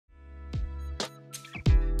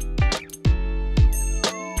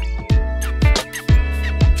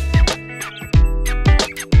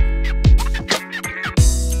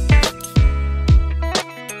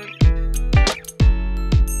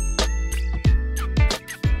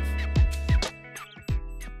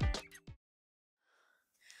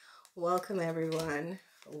Welcome, everyone.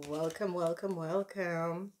 Welcome, welcome,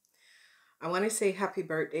 welcome. I want to say happy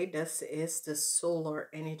birthday. This is the solar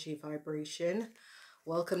energy vibration.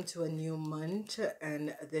 Welcome to a new month,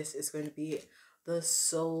 and this is going to be the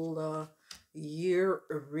solar year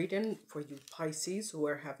reading for you Pisces who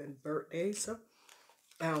are having birthdays.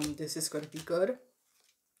 This is going to be good.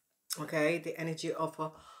 Okay, the energy of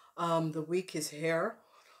the week is here.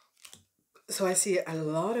 So I see a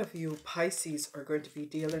lot of you Pisces are going to be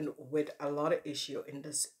dealing with a lot of issue in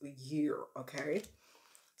this year, okay?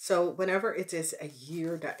 So whenever it is a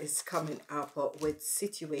year that is coming up with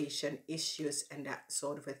situation, issues, and that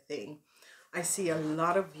sort of a thing, I see a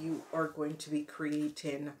lot of you are going to be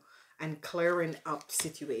creating and clearing up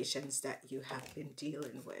situations that you have been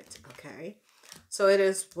dealing with, okay? So it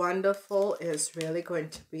is wonderful. It is really going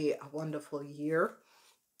to be a wonderful year,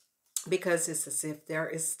 because it's as if there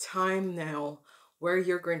is time now where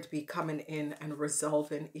you're going to be coming in and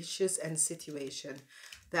resolving issues and situation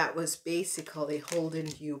that was basically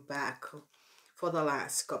holding you back for the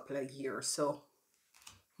last couple of years. So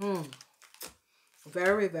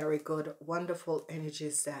very, very good, wonderful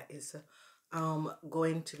energies that is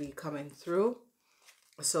going to be coming through.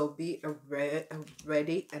 So be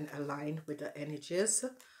ready and aligned with the energies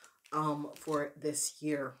for this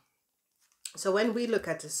year. So when we look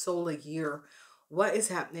at the solar year, what is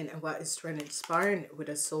happening and what is transpiring with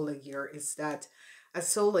a solar year is that a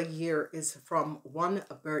solar year is from one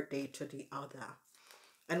birthday to the other.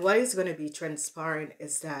 And what is going to be transpiring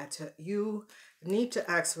is that you need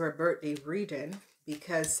to ask for a birthday reading,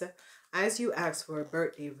 because as you ask for a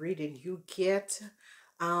birthday reading, you get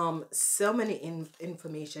so many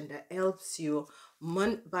information that helps you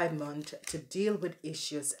month by month to deal with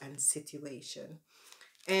issues and situation.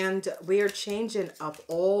 And we are changing up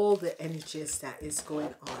all the energies that is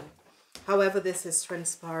going on. However, this is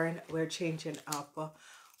transpiring. We're changing up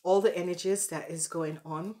all the energies that is going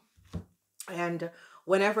on. And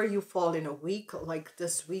whenever you fall in a week like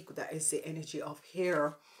this week, that is the energy of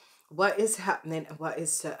hair, what is happening and what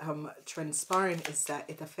is transpiring is that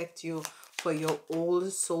it affects you for your whole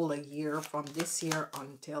solar year, from this year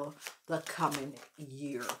until the coming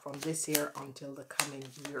year. From this year until the coming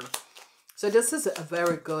year. So this is a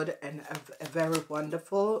very good and a very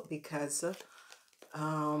wonderful, because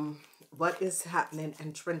what is happening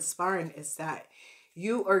and transpiring is that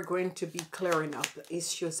you are going to be clearing up the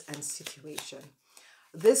issues and situation.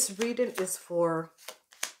 This reading is for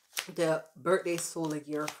the birthday solar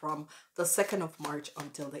year from the 2nd of March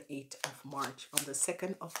until the 8th of March. From the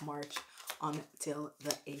 2nd of March until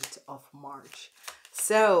the 8th of March.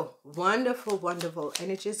 So wonderful, wonderful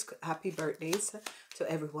energies. Happy birthdays to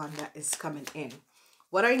everyone that is coming in.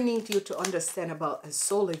 What I need you to understand about a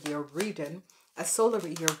solar year reading,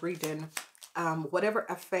 whatever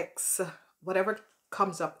affects, whatever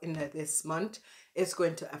comes up in this month is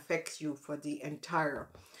going to affect you for the entire.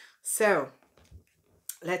 So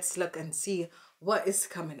let's look and see what is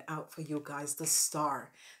coming out for you guys. The star.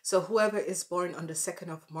 So whoever is born on the 2nd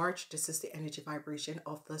of March, this is the energy vibration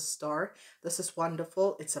of the star. This is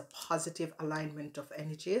wonderful. It's a positive alignment of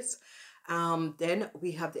energies. Then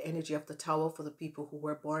we have the energy of the tower for the people who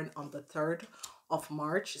were born on the 3rd of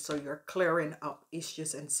March. So you're clearing up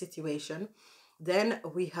issues and situation. Then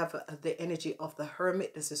we have the energy of the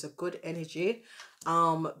hermit. This is a good energy,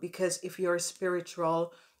 because if you're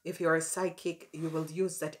spiritual, if you're a psychic, you will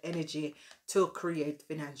use that energy to create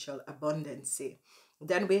financial abundance.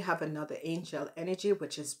 Then we have another angel energy,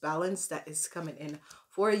 which is balance, that is coming in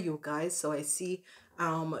for you guys. So I see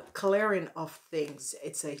clearing of things.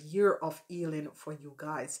 It's a year of healing for you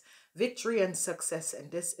guys. Victory and success. And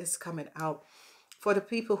this is coming out for the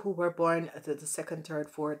people who were born at the 2nd, 3rd,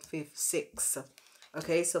 4th, 5th, 6th.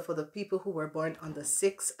 Okay, so for the people who were born on the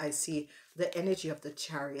 6th, I see the energy of the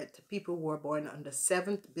chariot. The people who were born on the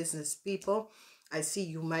 7th, business people, I see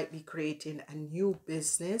you might be creating a new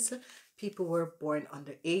business. People who were born on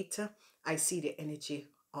the 8th, I see the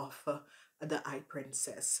energy of the High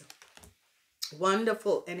Princess.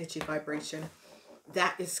 Wonderful energy vibration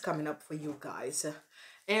that is coming up for you guys.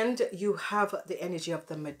 And you have the energy of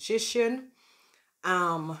the Magician.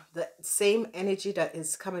 The same energy that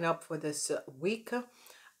is coming up for this week,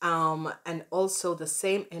 and also the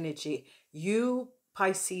same energy. You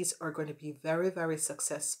Pisces are going to be very, very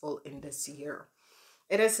successful in this year.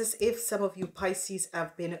 It is as if some of you Pisces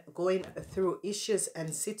have been going through issues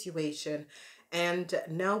and situation, and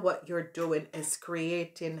now what you're doing is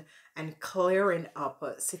creating and clearing up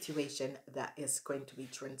a situation that is going to be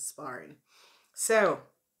transpiring. So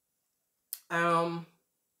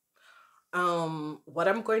what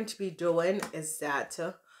I'm going to be doing is that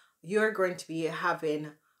you're going to be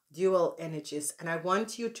having dual energies. And I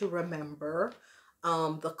want you to remember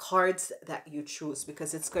the cards that you choose,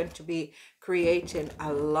 because it's going to be creating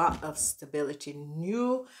a lot of stability.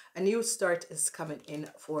 A new start is coming in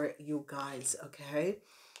for you guys, okay?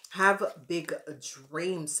 Have big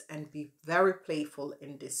dreams and be very playful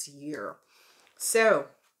in this year. So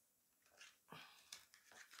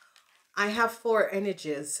I have 4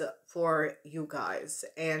 energies for you guys,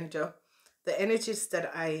 and the energies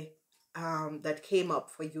that that came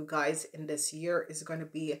up for you guys in this year is going to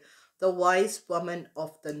be the wise woman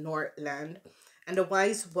of the Northland. And the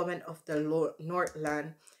wise woman of the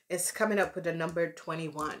Northland is coming up with the number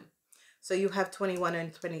 21. So you have 21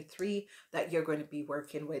 and 23 that you're going to be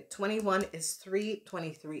working with. 21 is 3,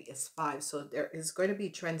 23 is 5. So there is going to be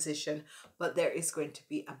transition, but there is going to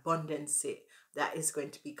be abundance that is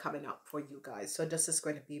going to be coming up for you guys. So this is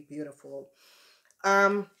going to be beautiful.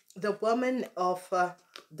 The woman of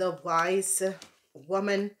the wise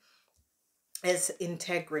woman is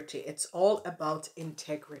integrity. It's all about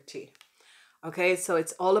integrity. Okay, so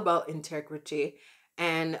it's all about integrity.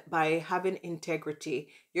 And by having integrity,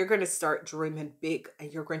 you're going to start dreaming big,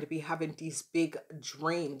 and you're going to be having these big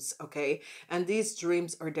dreams, okay? And these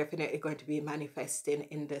dreams are definitely going to be manifesting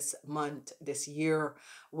in this month, this year,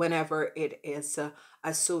 whenever it is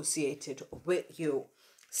associated with you.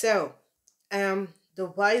 So, the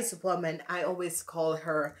wise woman, I always call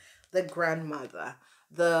her the grandmother,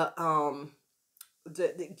 the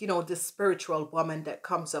you know, the spiritual woman that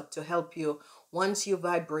comes up to help you. Once you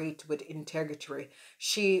vibrate with integrity,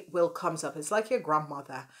 she will comes up. It's like your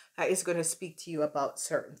grandmother that is going to speak to you about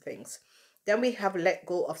certain things. Then we have let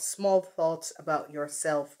go of small thoughts about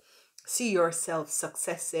yourself. See yourself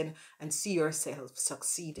successing and see yourself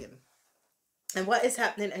succeeding. And what is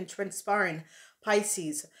happening and transpiring,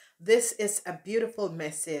 Pisces, this is a beautiful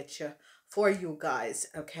message for you guys,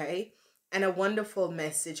 okay? And a wonderful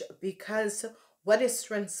message, because what is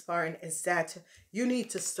transpiring is that you need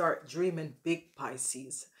to start dreaming big,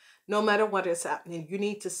 Pisces. No matter what is happening, you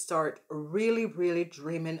need to start really, really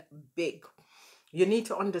dreaming big. You need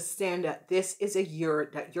to understand that this is a year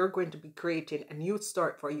that you're going to be creating a new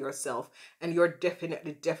start for yourself, and you're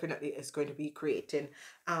definitely is going to be creating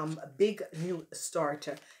a big new start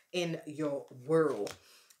in your world.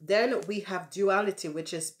 Then we have duality,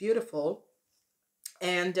 which is beautiful,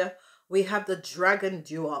 and we have the dragon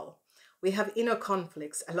dual. We have inner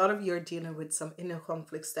conflicts. A lot of you are dealing with some inner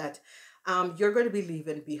conflicts that you're going to be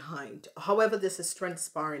leaving behind. However, this is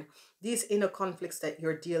transpiring. These inner conflicts that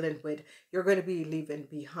you're dealing with, you're going to be leaving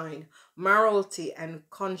behind. Morality and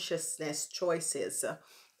consciousness choices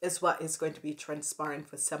is what is going to be transpiring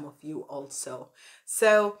for some of you also.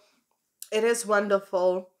 So it is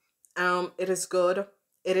wonderful. It is good.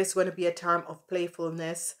 It is going to be a time of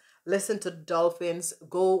playfulness. Listen to the dolphins.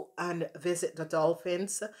 Go and visit the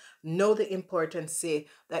dolphins. Know the importance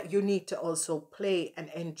that you need to also play and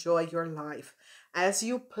enjoy your life. As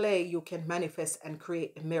you play, you can manifest and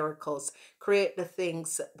create miracles. Create the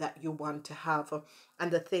things that you want to have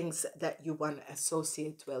and the things that you want to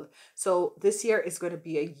associate with. So this year is going to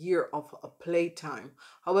be a year of a playtime.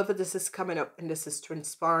 However, this is coming up and this is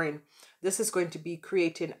transpiring. This is going to be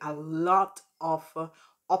creating a lot of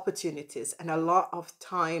opportunities and a lot of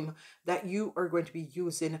time that you are going to be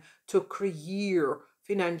using to create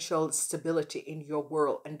financial stability in your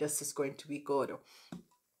world, and this is going to be good.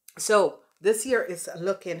 So this year is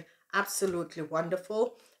looking absolutely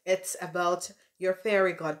wonderful. It's about your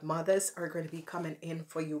fairy godmothers are going to be coming in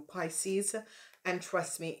for you, Pisces, and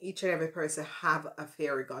trust me, each and every person have a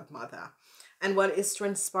fairy godmother. And what is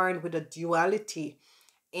transpiring with the duality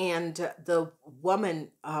and the woman,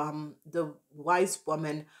 the wise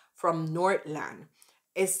woman from Northland,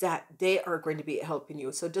 is that they are going to be helping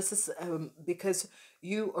you. So this is because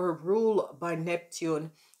you are ruled by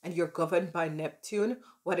Neptune and you're governed by Neptune.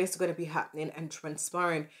 What is going to be happening and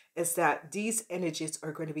transpiring is that these energies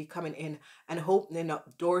are going to be coming in and opening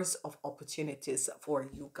up doors of opportunities for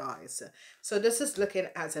you guys. So this is looking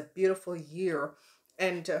as a beautiful year.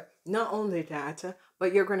 And not only that,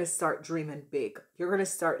 but you're going to start dreaming big. You're going to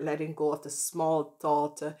start letting go of the small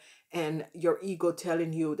thought and your ego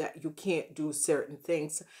telling you that you can't do certain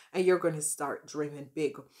things. And you're going to start dreaming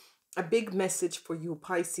big. A big message for you,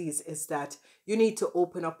 Pisces, is that you need to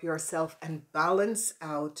open up yourself and balance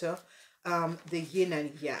out the yin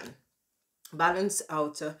and yang. Balance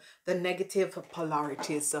out the negative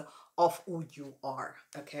polarities of who you are.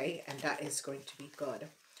 Okay, and that is going to be good.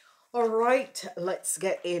 All right, let's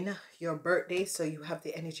get in your birthday. So you have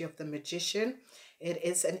the energy of the magician. It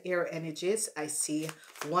is an air energies. I see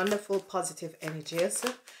wonderful positive energies.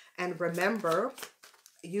 And remember,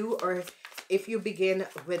 you are, if you begin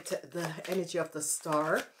with the energy of the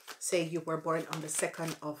star, say you were born on the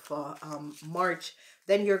 2nd of March,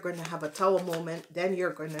 then you're going to have a tower moment. Then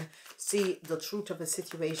you're going to see the truth of a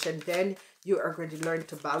situation. Then you are going to learn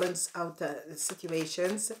to balance out the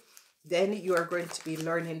situations. Then you are going to be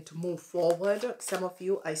learning to move forward. Some of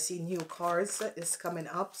you, I see new cars is coming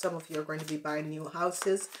up. Some of you are going to be buying new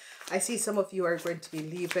houses. I see some of you are going to be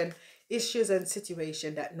leaving issues and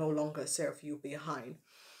situations that no longer serve you behind.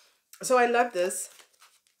 So I love this.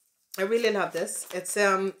 I really love this. It's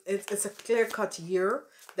a clear-cut year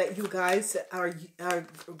that you guys are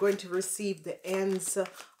going to receive the ends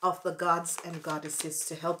of the gods and goddesses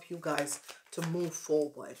to help you guys to move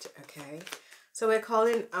forward. Okay, so we're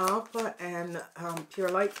calling up and pure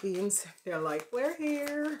light beams, pure light, we're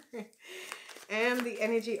here. And the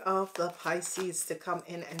energy of the Pisces to come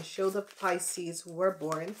in and show the Pisces who were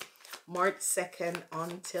born March 2nd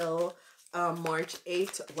until March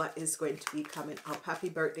 8th what is going to be coming up. Happy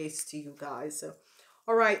birthdays to you guys.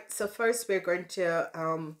 All right, so first we're going to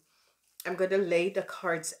I'm going to lay the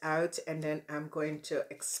cards out, and then I'm going to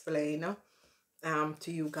explain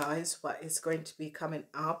to you guys what is going to be coming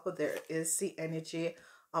up. There is the energy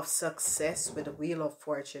of success with the Wheel of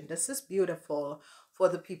Fortune. This is beautiful for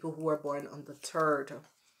the people who are born on the 3rd.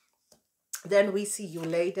 Then we see you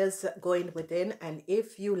ladies going within, and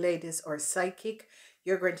if you ladies are psychic,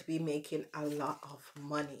 you're going to be making a lot of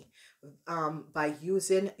money by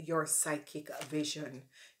using your psychic vision.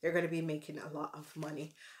 You're going to be making a lot of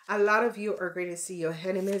money. A lot of you are going to see your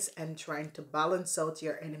enemies and trying to balance out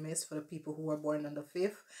your enemies. For the people who are born on the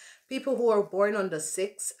 5th, people who are born on the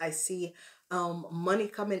 6th, I see money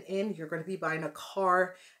coming in. You're going to be buying a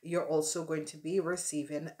car. You're also going to be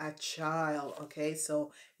receiving a child. Okay,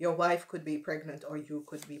 so your wife could be pregnant or you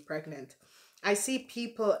could be pregnant. I see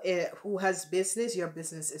people who has business. Your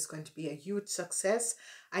business is going to be a huge success.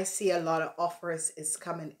 I see a lot of offers is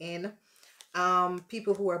coming in.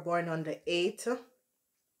 People who are born on the 8th,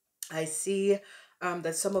 I see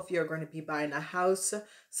that some of you are going to be buying a house.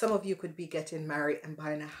 Some of you could be getting married and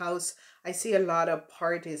buying a house. I see a lot of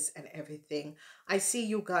parties and everything. I see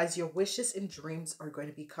you guys, your wishes and dreams are going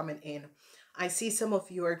to be coming in. I see some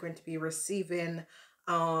of you are going to be receiving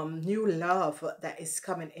new love that is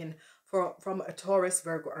coming in from a Taurus,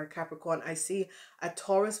 Virgo, or Capricorn. I see a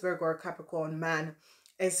Taurus, Virgo, or Capricorn man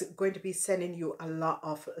is going to be sending you a lot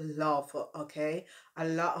of love. Okay, a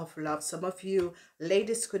lot of love. Some of you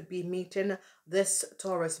ladies could be meeting this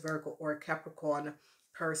Taurus, Virgo, or Capricorn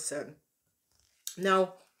person.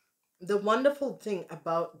 Now, the wonderful thing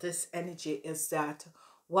about this energy is that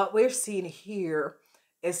what we're seeing here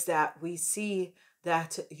is that we see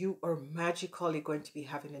that you are magically going to be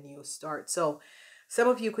having a new start. So some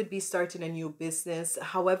of you could be starting a new business.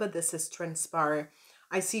 However this is transpiring,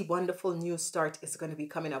 I see wonderful new start is going to be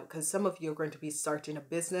coming up, because some of you are going to be starting a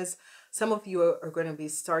business. Some of you are going to be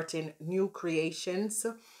starting new creations.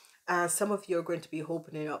 Some of you are going to be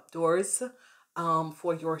opening up doors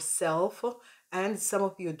for yourself. And some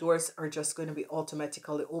of your doors are just going to be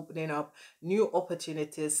automatically opening up new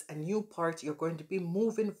opportunities, a new part. You're going to be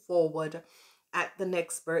moving forward. At the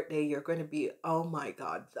next birthday, you're going to be, oh my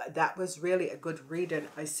God, that was really a good reading.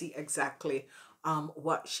 I see exactly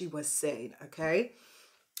what she was saying. Okay.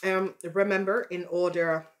 Remember, in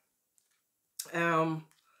order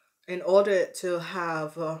to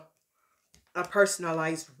have a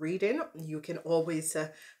personalized reading, you can always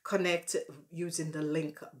connect using the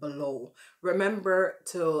link below. Remember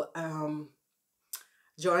to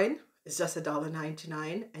join. It's just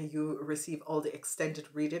 $1.99 and you receive all the extended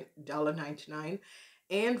reading, $1.99.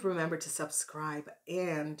 And remember to subscribe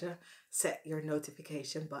and set your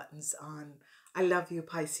notification buttons on. I love you,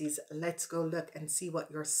 Pisces. Let's go look and see what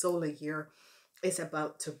your solar year is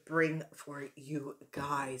about to bring for you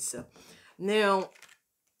guys. Now,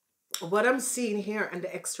 what I'm seeing here and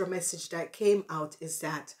the extra message that came out is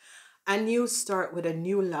that a new start with a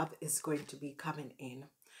new love is going to be coming in.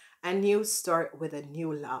 A new start with a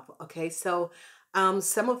new love. Okay, so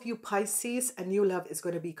some of you Pisces, a new love is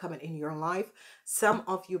going to be coming in your life. Some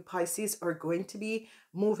of you Pisces are going to be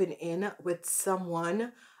moving in with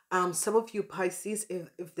someone. Some of you Pisces,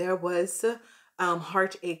 if there was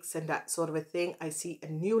heartaches and that sort of a thing, I see a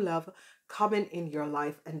new love coming in your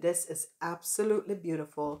life, and this is absolutely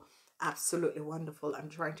beautiful, absolutely wonderful. I'm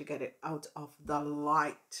trying to get it out of the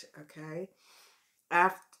light. Okay,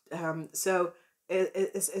 so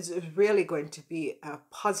it's really going to be a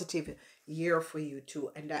positive year for you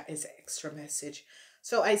too, and that is an extra message.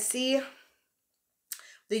 So I see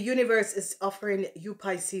the universe is offering you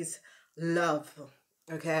Pisces love.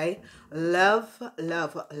 Okay, love,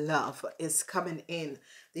 love, love is coming in.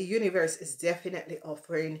 The universe is definitely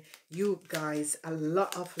offering you guys a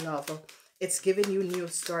lot of love. It's giving you new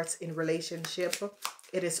starts in relationship.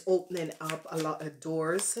 It is opening up a lot of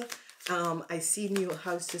doors. I see new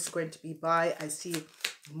houses going to be buy. I see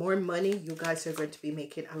more money. You guys are going to be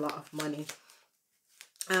making a lot of money.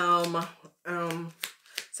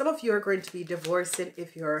 Some of you are going to be divorcing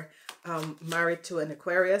if you're married to an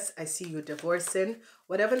Aquarius. I see you divorcing.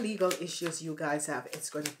 Whatever legal issues you guys have, it's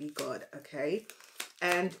going to be good, okay?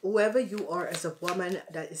 And whoever you are as a woman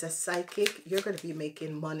that is a psychic, you're going to be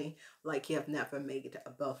making money like you have never made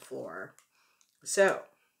before. So,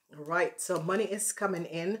 right, so money is coming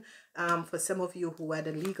in. For some of you who had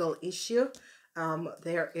a legal issue,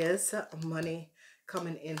 there is money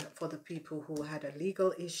coming in for the people who had a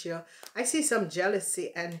legal issue. I see some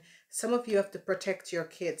jealousy, and some of you have to protect your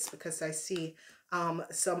kids because I see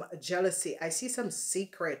some jealousy. I see some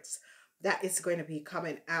secrets that is going to be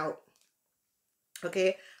coming out.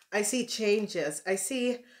 Okay, I see changes. I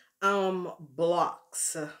see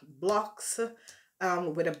blocks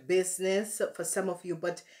with a business for some of you,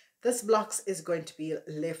 but this blocks is going to be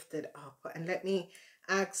lifted up. And let me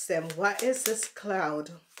ask them, what is this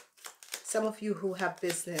cloud? Some of you who have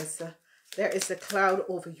business, there is a cloud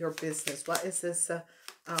over your business. What is this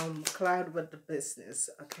cloud with the business?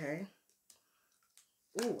 Okay.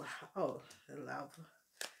 Ooh, oh, love,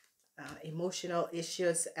 emotional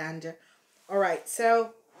issues. And all right,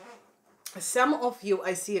 so some of you,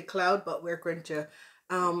 I see a cloud, but we're going to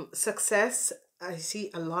success. I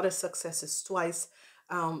see a lot of successes twice.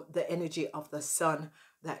 The energy of the sun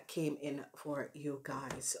that came in for you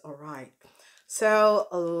guys. All right, so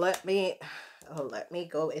let me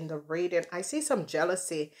go in the reading. I see some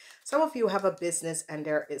jealousy. Some of you have a business and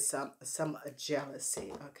there is some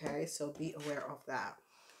jealousy. Okay, so be aware of that.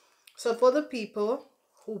 So for the people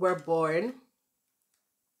who were born,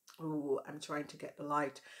 ooh, I'm trying to get the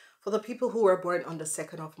light. For the people who were born on the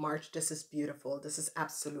 2nd of March, this is beautiful. This is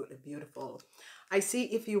absolutely beautiful. I see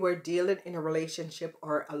if you were dealing in a relationship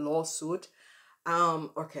or a lawsuit.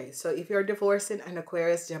 Okay, so if you're divorcing an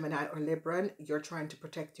Aquarius, Gemini, or Libran, you're trying to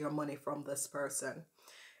protect your money from this person.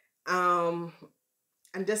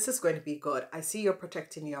 And this is going to be good. I see you're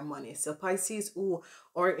protecting your money. So Pisces who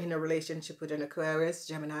are in a relationship with an Aquarius,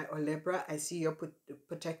 Gemini, or Libra, I see you're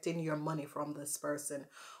protecting your money from this person.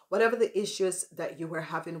 Whatever the issues that you were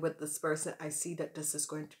having with this person, I see that this is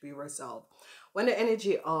going to be resolved. When the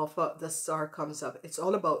energy of the star comes up, it's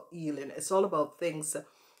all about healing. It's all about things.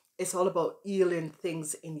 It's all about healing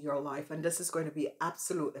things in your life. And this is going to be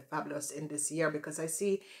absolutely fabulous in this year because I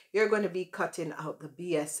see you're going to be cutting out the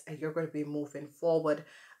BS and you're going to be moving forward.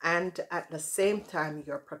 And at the same time,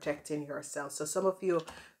 you're protecting yourself. So some of you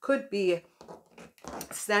could be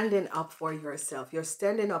standing up for yourself. You're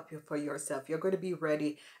standing up for yourself. You're going to be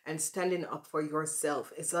ready and standing up for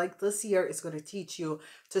yourself. It's like this year is going to teach you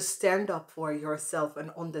to stand up for yourself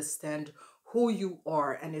and understand who you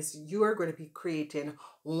are, and you are going to be creating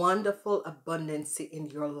wonderful abundance in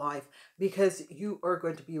your life because you are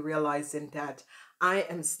going to be realizing that I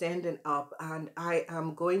am standing up and I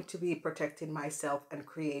am going to be protecting myself and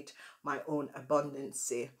create my own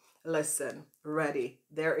abundance. Listen, ready,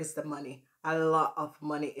 there is the money. A lot of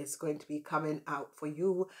money is going to be coming out for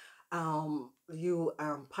you,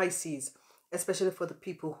 Pisces, especially for the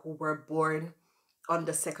people who were born on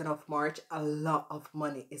the 2nd of March. A lot of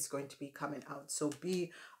money is going to be coming out. So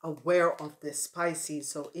be aware of this, Pisces.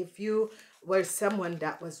 So if you were someone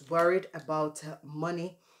that was worried about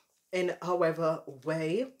money in however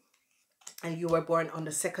way, and you were born on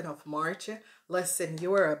the 2nd of March, listen,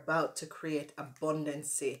 you are about to create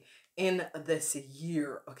abundance in this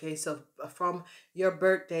year. Okay, so from your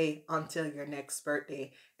birthday until your next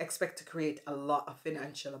birthday, expect to create a lot of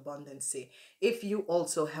financial abundance. If you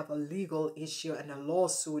also have a legal issue and a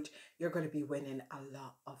lawsuit, you're going to be winning a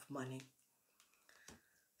lot of money.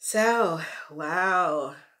 So,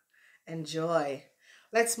 wow, enjoy.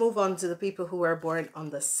 Let's move on to the people who were born on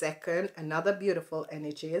the 2nd. Another beautiful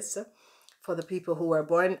energies. For the people who were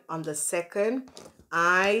born on the 2nd,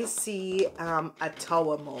 I see a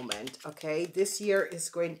tower moment. Okay, this year is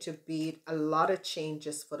going to be a lot of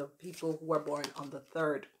changes for the people who were born on the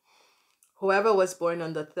 3rd. Whoever was born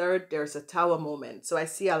on the 3rd, there's a tower moment. So I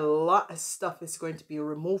see a lot of stuff is going to be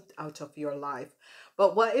removed out of your life.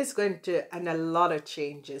 But what is going to, and a lot of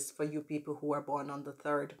changes for you people who are born on the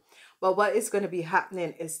 3rd. But what is going to be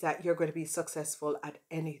happening is that you're going to be successful at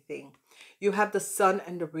anything. You have the sun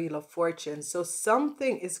and the wheel of fortune. So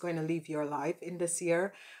something is going to leave your life in this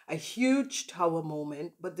year. A huge tower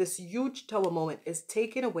moment. But this huge tower moment is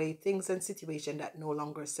taking away things and situations that no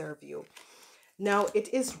longer serve you. Now,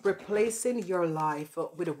 it is replacing your life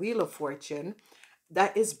with a wheel of fortune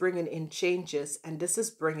that is bringing in changes, and this is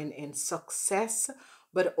bringing in success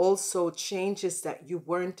but also changes that you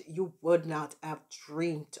would not have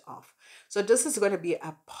dreamed of. So this is going to be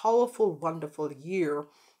a powerful, wonderful year,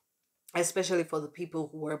 especially for the people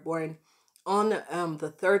who were born on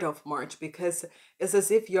the 3rd of March, because it's as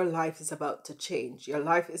if your life is about to change. Your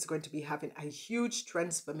life is going to be having a huge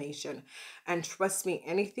transformation. And trust me,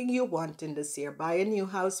 anything you want in this year, buy a new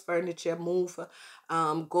house, furniture, move,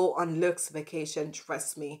 go on looks vacation,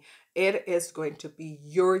 trust me, it is going to be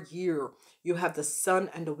your year. You have the sun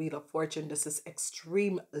and the wheel of fortune. This is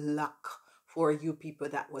extreme luck for you people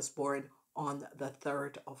that was born on the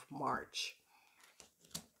 3rd of March.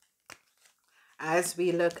 As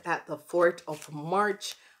we look at the 4th of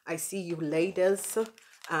March, I see you ladies.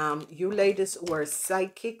 You ladies who are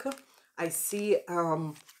psychic, I see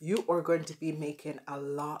you are going to be making a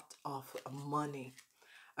lot of money.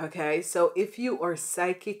 Okay, so if you are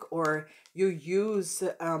psychic or you use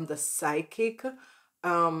the psychic,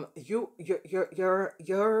 your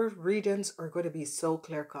readings are going to be so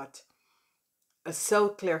clear cut. So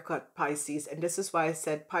clear-cut, Pisces. And this is why I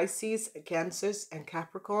said Pisces, Cancers, and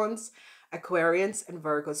Capricorns, Aquarians, and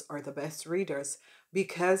Virgos are the best readers,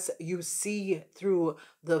 because you see through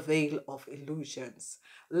the veil of illusions.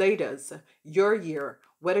 Ladies, your year,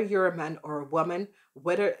 whether you're a man or a woman,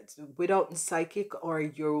 whether without psychic or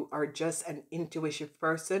you are just an intuitive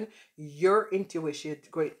person, your intuition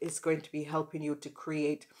is going to be helping you to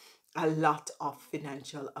create a lot of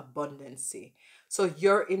financial abundance. So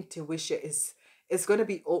your intuition is going to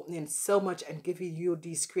be opening so much and giving you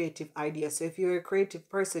these creative ideas. So if you're a creative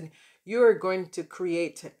person, you're going to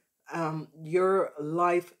create your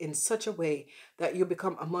life in such a way that you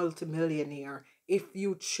become a multimillionaire if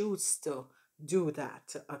you choose to do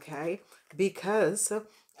that, okay? Because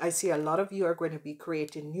I see a lot of you are going to be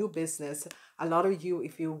creating new business. A lot of you,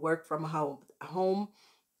 if you work from home,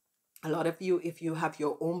 a lot of you, if you have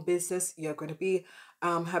your own business, you're going to be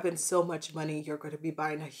having so much money. You're going to be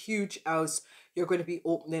buying a huge house. You're going to be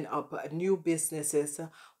opening up new businesses.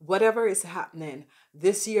 Whatever is happening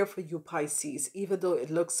this year for you, Pisces, even though it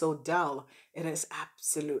looks so dull, it is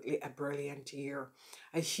absolutely a brilliant year.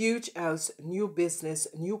 A huge house, new business,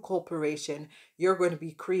 new corporation. You're going to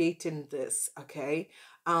be creating this, okay?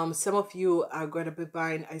 Some of you are going to be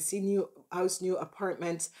buying, I see new house, new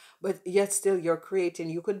apartments, but yet still you're creating,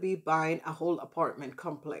 you could be buying a whole apartment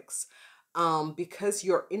complex because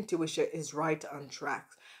your intuition is right on track.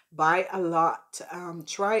 Buy a lot,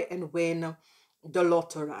 try and win the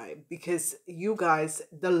lottery, because you guys,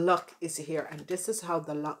 the luck is here, and this is how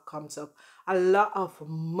the luck comes up. A lot of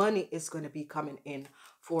money is going to be coming in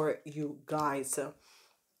for you guys.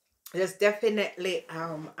 There's definitely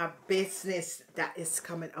a business that is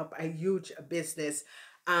coming up, a huge business.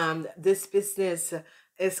 This business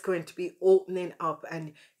is going to be opening up,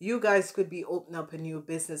 and you guys could be opening up a new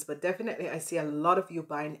business, but definitely I see a lot of you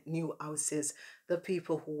buying new houses, the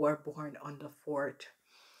people who were born on the 4th.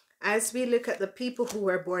 As we look at the people who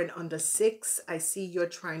were born on the 6th, I see you're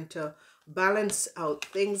trying to balance out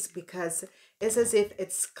things, because it's as if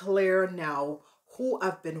it's clear now who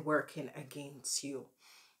have been working against you.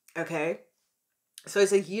 Okay, so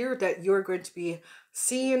it's a year that you're going to be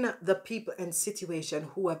seeing the people and situation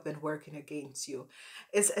who have been working against you.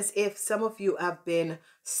 It's as if some of you have been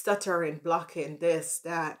stuttering, blocking this,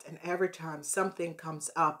 that, and every time something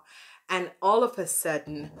comes up, and all of a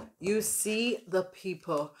sudden you see the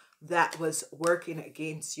people that was working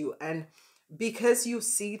against you, and because you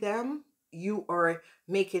see them, you are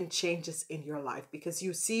making changes in your life, because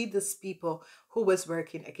you see these people who was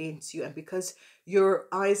working against you, and because your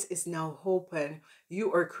eyes is now open,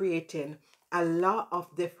 you are creating a lot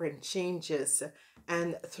of different changes,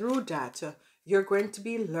 and through that you're going to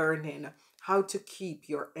be learning how to keep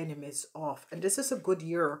your enemies off. And this is a good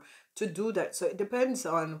year to do that. So it depends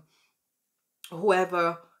on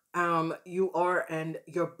whoever you are and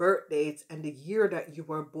your birth dates and the year that you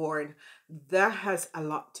were born. That has a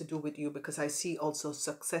lot to do with you, because I see also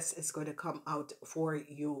success is going to come out for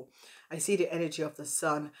you. I see the energy of the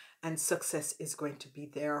sun, and success is going to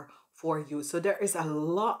be there for you. So there is a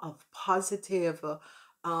lot of positive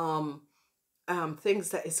things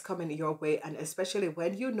that is coming your way, and especially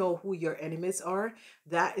when you know who your enemies are,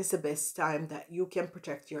 that is the best time that you can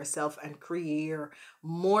protect yourself and create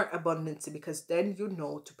more abundance, because then you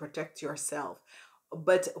know to protect yourself.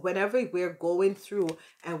 But whenever we're going through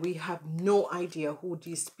and we have no idea who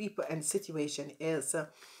these people and situation is,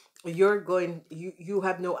 you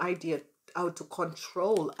have no idea how to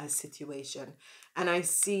control a situation. And I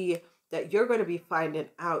see that you're going to be finding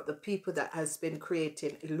out the people that has been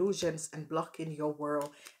creating illusions and blocking your world,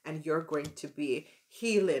 and you're going to be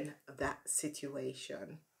healing that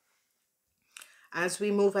situation. As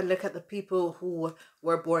we move and look at the people who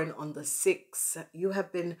were born on the 6th, you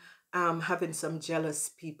have been having some jealous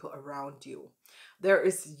people around you. There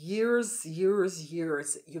is years.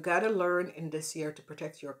 You got to learn in this year to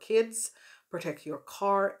protect your kids, protect your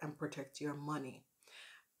car, and protect your money.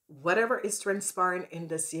 Whatever is transpiring in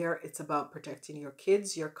this year, it's about protecting your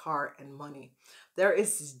kids, your car, and money. There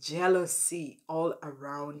is jealousy all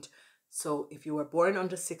around. So if you were born on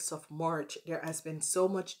the 6th of March, there has been so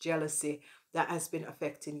much jealousy that has been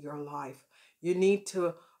affecting your life. You need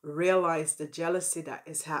to realize the jealousy that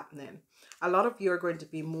is happening. A lot of you are going to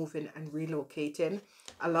be moving and relocating.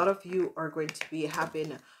 A lot of you are going to be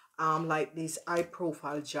having like these high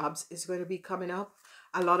profile jobs is going to be coming up.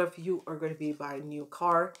 A lot of you are going to be buying a new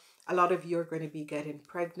car. A lot of you are going to be getting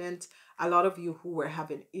pregnant. A lot of you who were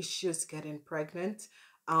having issues getting pregnant,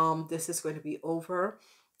 this is going to be over.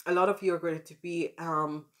 A lot of you are going to be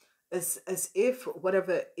as if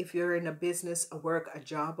whatever, if you're in a business, a work, a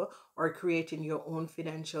job, or creating your own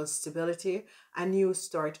financial stability, a new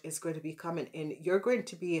start is going to be coming in. You're going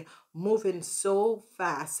to be moving so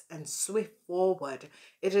fast and swift forward.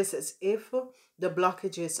 It is as if the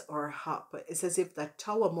blockages are up. It's as if that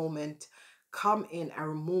tower moment come in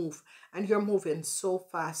and move, and you're moving so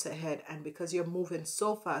fast ahead. And because you're moving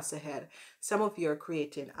so fast ahead, some of you are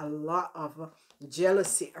creating a lot of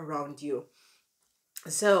jealousy around you.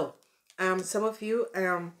 So some of you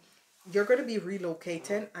you're going to be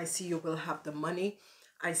relocating. I see you will have the money.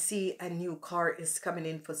 I see a new car is coming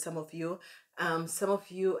in for some of you. Some of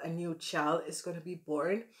you, a new child is going to be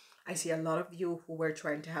born. I see a lot of you who were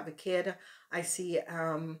trying to have a kid. I see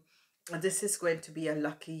this is going to be a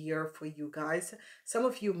lucky year for you guys. Some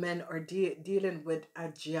of you men are dealing with a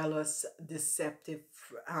jealous, deceptive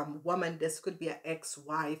woman. This could be an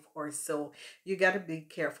ex-wife or so. You got to be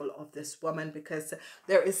careful of this woman, because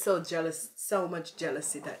there is so much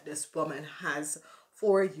jealousy that this woman has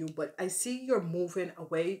for you. But I see you're moving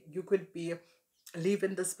away. You could be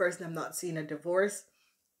leaving this person. I'm not seeing a divorce.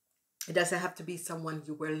 It doesn't have to be someone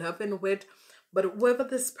you were loving with, but whoever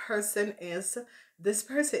this person is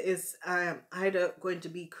either going to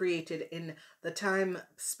be created in the time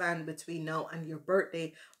span between now and your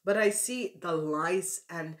birthday. But I see the lies,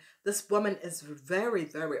 and this woman is very,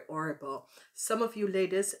 very horrible. Some of you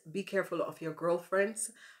ladies, be careful of your girlfriends.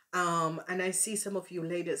 And I see some of you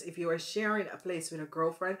ladies, if you are sharing a place with a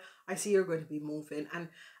girlfriend, I see you're going to be moving, and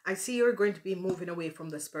I see you're going to be moving away from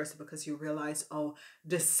this person because you realize how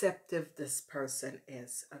deceptive this person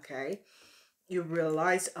is. Okay, you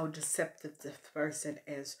realize how deceptive this person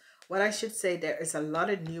is. What I should say, there is a lot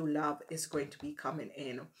of new love is going to be coming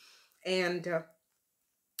in, and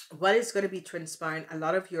what is going to be transpiring, a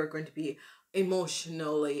lot of you are going to be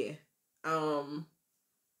emotionally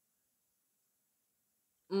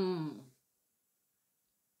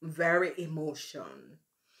very emotion.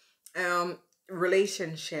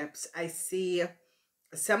 Relationships, I see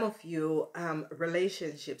some of you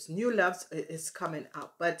relationships, new loves is coming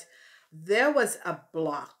up, but there was a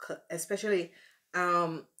block, especially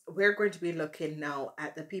we're going to be looking now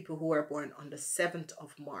at the people who are born on the 7th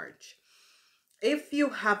of March. If you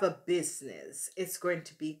have a business, it's going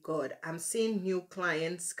to be good. I'm seeing new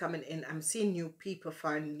clients coming in. I'm seeing new people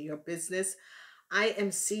finding your business. I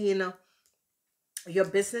am seeing your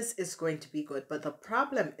business is going to be good. But the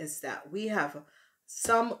problem is that we have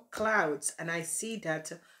some clouds, and I see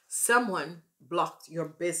that someone blocked your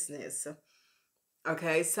business.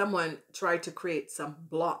 Okay, someone tried to create some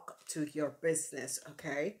block to your business.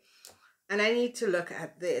 Okay, and I need to look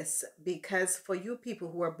at this, because for you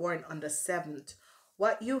people who are born on the 7th,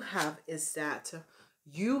 what you have is that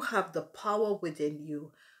you have the power within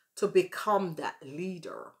you to become that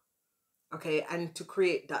leader. Okay, and to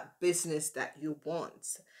create that business that you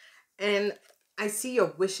want. And I see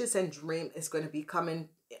your wishes and dream is going to be coming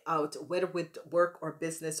out, whether with work or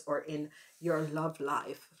business or in your love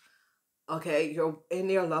life. Okay, you're in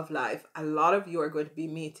your love life. A lot of you are going to be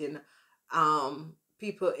meeting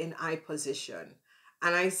people in high position,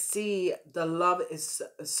 and I see the love is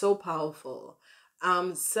so powerful.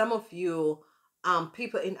 Some of you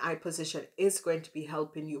people in high position is going to be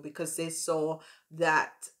helping you, because they saw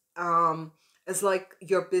that it's like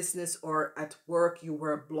your business or at work you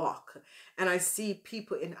were a block. And I see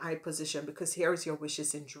people in high position, because here's your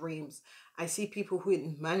wishes and dreams. I see people who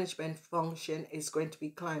in management function is going to be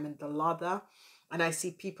climbing the ladder, and I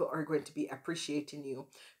see people are going to be appreciating you.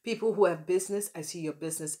 People who have business, I see your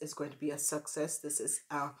business is going to be a success. This is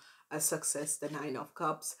a success, the 9 of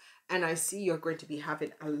Cups. And I see you're going to be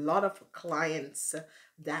having a lot of clients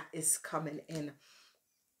that is coming in.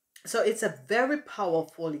 So it's a very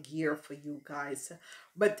powerful year for you guys,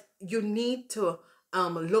 but you need to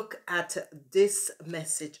look at this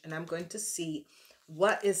message, and I'm going to see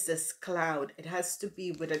what is this cloud. It has to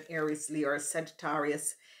be with an Aries, Leo, or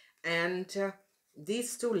Sagittarius, and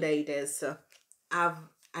these two ladies have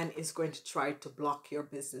and is going to try to block your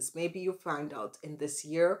business. Maybe you find out in this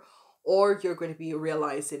year, or you're going to be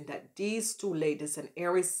realizing that these two ladies, an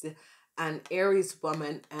Aries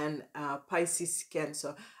woman and Pisces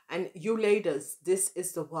Cancer, and you ladies, this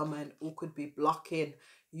is the woman who could be blocking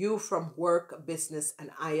you from work, business, and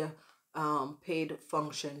higher paid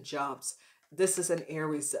function jobs. This is an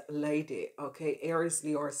Aries lady, okay? Aries,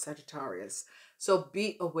 Leo, or Sagittarius. So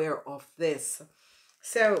be aware of this.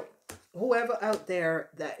 So whoever out there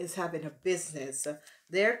that is having a business,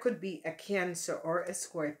 there could be a Cancer or a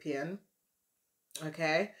Scorpion,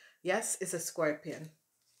 okay? Yes, it's a Scorpion.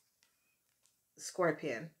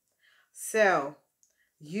 Scorpion. So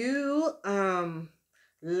you,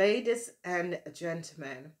 ladies and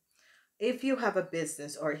gentlemen, if you have a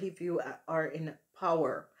business or if you are in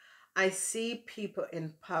power, I see people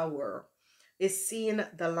in power is seeing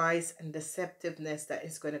the lies and deceptiveness that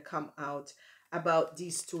is going to come out about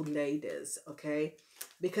these two ladies, okay?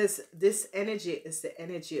 Because this energy is the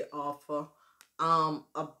energy of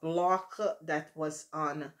a block that was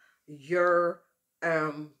on your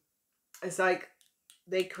it's like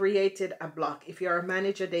they created a block. If you're a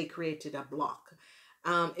manager, they created a block.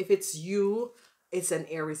 If it's you, it's an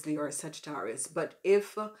Aries, Leo, or Sagittarius. But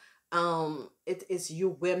if it is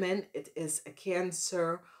you women, it is a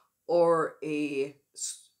Cancer or a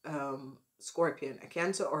Scorpion. A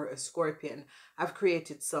Cancer or a Scorpion have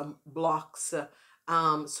created some blocks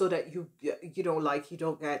so that you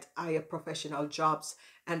don't get higher professional jobs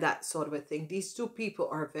and that sort of a thing. These two people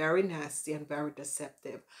are very nasty and very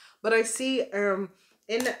deceptive. But I see in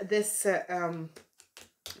this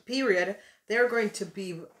period, they're going to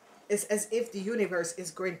be, it's as if the universe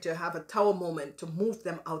is going to have a tower moment to move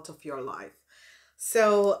them out of your life.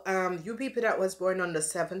 So you people that was born on the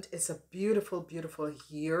 7th, it's a beautiful, beautiful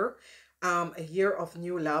year. A year of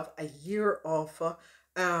new love, a year of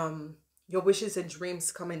your wishes and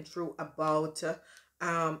dreams coming true about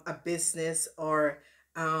a business, or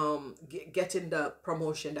getting the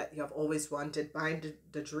promotion that you have always wanted, buying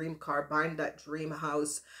the dream car, buying that dream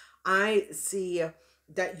house. I see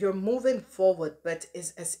that you're moving forward, but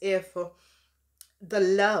it's as if the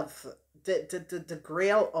love, the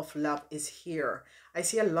grail of love is here. I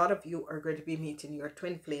see a lot of you are going to be meeting your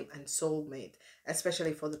twin flame and soulmate,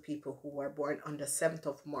 especially for the people who are born on the 7th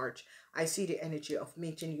of March. I see the energy of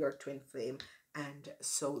meeting your twin flame and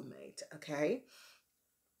soulmate, okay?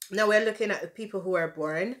 Now we're looking at the people who are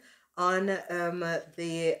born on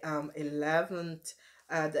the 11th,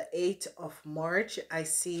 the 8th of March. I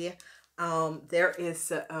see there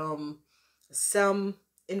is some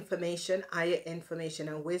information, higher information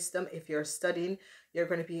and wisdom. If you're studying, you're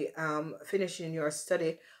going to be finishing your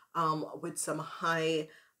study with some high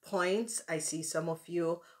points. I see some of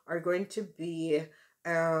you are going to be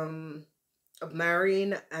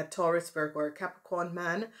marrying a Taurus, Virgo, or Capricorn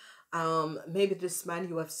man. Maybe this man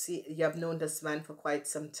you have known this man for quite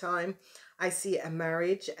some time. I see a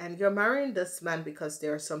marriage, and you're marrying this man because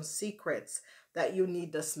there are some secrets that you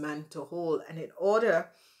need this man to hold, and in order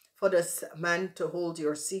for this man to hold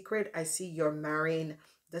your secret, I see you're marrying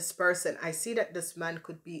this person. I see that this man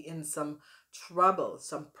could be in some trouble,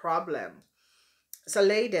 some problem. So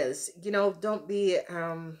ladies, don't be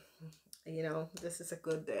this is a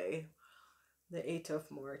good day, the 8th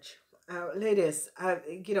of March. Ladies,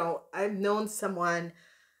 I've known someone,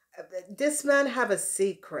 this man have a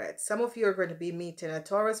secret. Some of you are going to be meeting a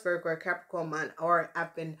Taurus, Virgo, or Capricorn man, or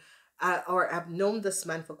have known this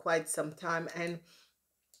man for quite some time, and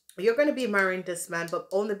you're going to be marrying this man, but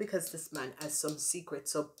only because this man has some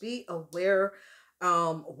secrets. So be aware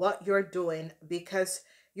what you're doing, because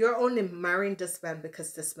you're only marrying this man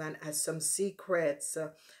because this man has some secrets,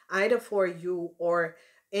 either for you or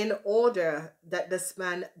in order that this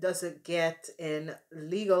man doesn't get in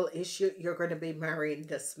legal issue. You're going to be marrying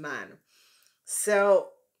this man. So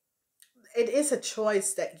it is a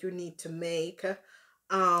choice that you need to make.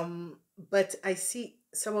 But I see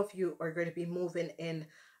some of you are going to be moving in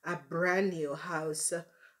a brand new house.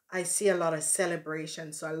 I see a lot of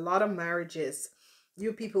celebrations, so a lot of marriages.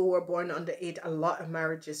 You people who are born on the 8th, a lot of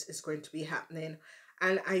marriages is going to be happening.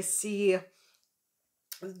 And I see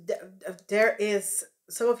there is,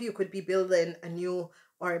 some of you could be building a new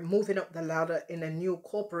or moving up the ladder in a new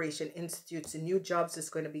corporation, institutes, and new jobs is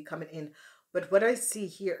going to be coming in. But what I see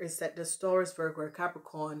here is that the Taurus, Virgo, or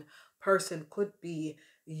Capricorn person could be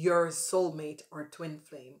your soulmate or twin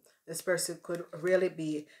flame. This person could really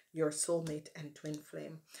be your soulmate and twin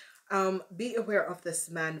flame. Be aware of this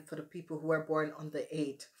man for the people who are born on the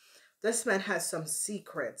 8th. This man has some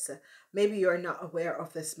secrets. Maybe you're not aware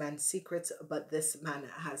of this man's secrets, but this man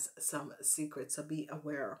has some secrets, so be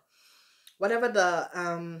aware. Whatever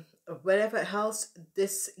the whatever else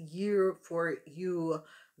this year for you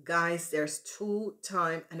guys, there's 2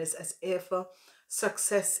 time, and it's as if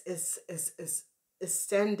success is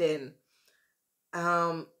standing.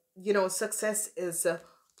 You know, success is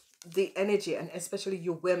the energy, and especially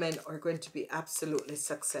you women are going to be absolutely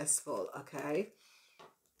successful. Okay,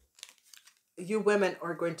 you women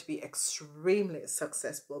are going to be extremely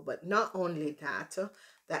successful. But not only that,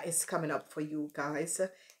 that is coming up for you guys,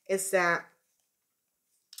 is that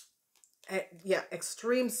yeah,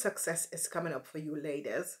 extreme success is coming up for you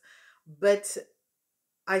ladies. But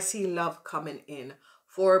I see love coming in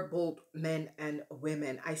for both men and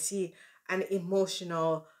women. I see an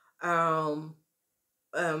emotional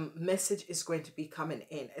message is going to be coming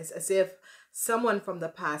in. It's as if someone from the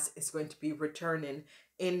past is going to be returning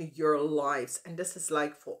in your lives, and this is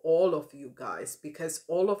like for all of you guys, because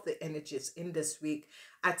all of the energies in this week,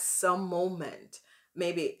 at some moment,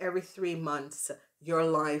 maybe every 3 months, your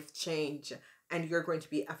life change, and you're going to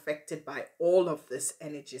be affected by all of this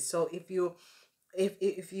energy. So if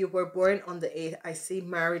you were born on the 8th, I see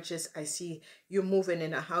marriages, I see you moving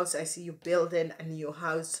in a house, I see you building a new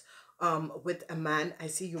house with a man, I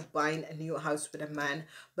see you buying a new house with a man,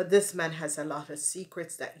 but this man has a lot of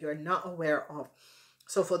secrets that you're not aware of.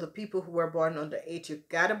 So for the people who were born on the 8th, you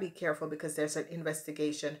gotta be careful, because there's an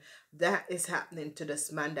investigation that is happening to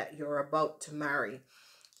this man that you're about to marry.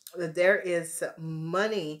 There is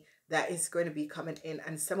money that is going to be coming in,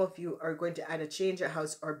 and some of you are going to either change a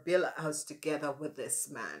house or build a house together with this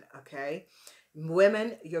man. Okay,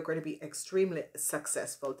 women, you're going to be extremely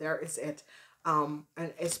successful. There is it. And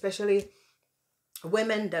especially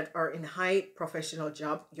women that are in high professional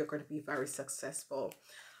job, you're going to be very successful.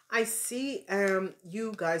 I see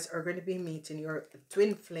you guys are going to be meeting your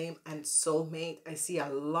twin flame and soulmate. I see a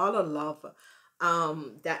lot of love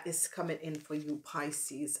that is coming in for you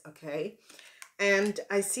Pisces. Okay, and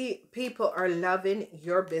I see people are loving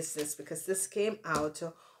your business, because this came out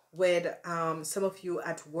with some of you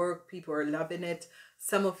at work, people are loving it.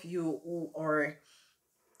 Some of you who are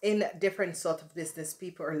in different sort of business,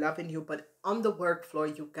 people are loving you. But on the work floor,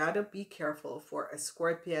 you gotta be careful for a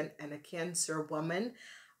Scorpion and a Cancer woman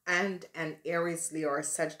and an Aries, Leo, or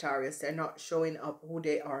Sagittarius. They're not showing up who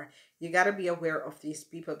they are. You gotta be aware of these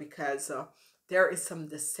people, because there is some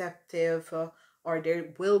deceptive or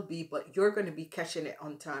there will be, but you're going to be catching it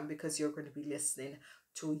on time, because you're going to be listening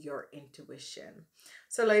to your intuition.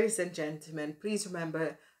 So ladies and gentlemen, please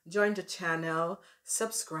remember, join the channel,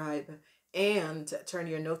 subscribe, and turn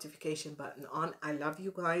your notification button on. I love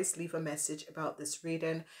you guys. Leave a message about this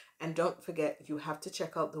reading, and don't forget, you have to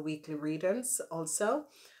check out the weekly readings also.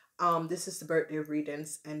 This is the birthday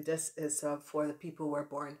readings, and this is for the people who were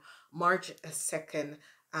born March 2nd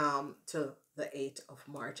to the 8th of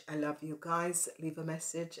March. I love you guys. Leave a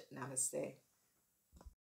message. Namaste.